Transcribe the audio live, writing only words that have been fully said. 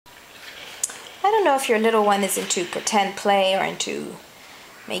I don't know if your little one is into pretend play or into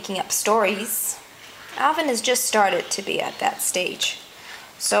making up stories. Alvin has just started to be at that stage.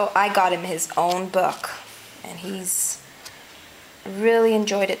 So I got him his own book, and he's really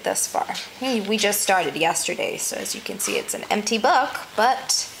enjoyed it thus far. We just started yesterday, so as you can see, it's an empty book,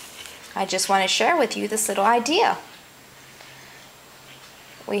 but I just want to share with you this little idea.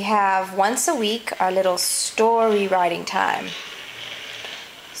 We have once a week our little story writing time.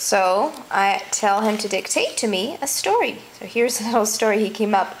 So I tell him to dictate to me a story. So here's a little story he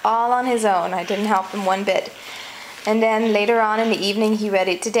came up all on his own. I didn't help him one bit. And then later on in the evening he read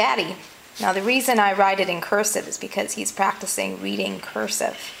it to Daddy. Now the reason I write it in cursive is because he's practicing reading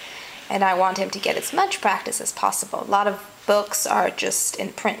cursive. And I want him to get as much practice as possible. A lot of books are just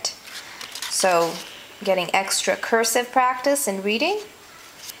in print. So getting extra cursive practice in reading,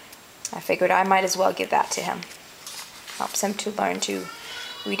 I figured I might as well give that to him. Helps him to learn to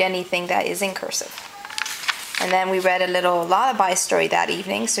read anything that is in cursive. And then we read a little lullaby story that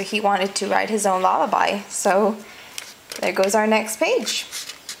evening, so he wanted to write his own lullaby. So there goes our next page.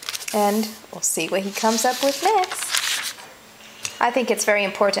 And we'll see what he comes up with next. I think it's very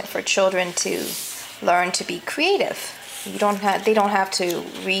important for children to learn to be creative. They don't have to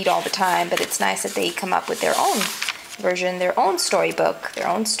read all the time, but it's nice that they come up with their own version, their own storybook, their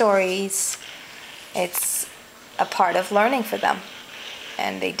own stories. It's a part of learning for them.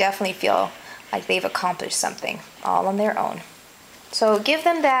 And they definitely feel like they've accomplished something all on their own. So give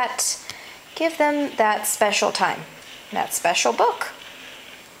them that special time, that special book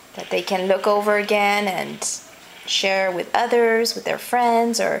that they can look over again and share with others, with their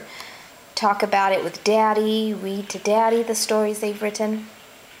friends, or talk about it with Daddy, read to Daddy the stories they've written.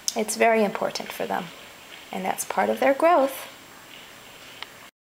 It's very important for them, and that's part of their growth.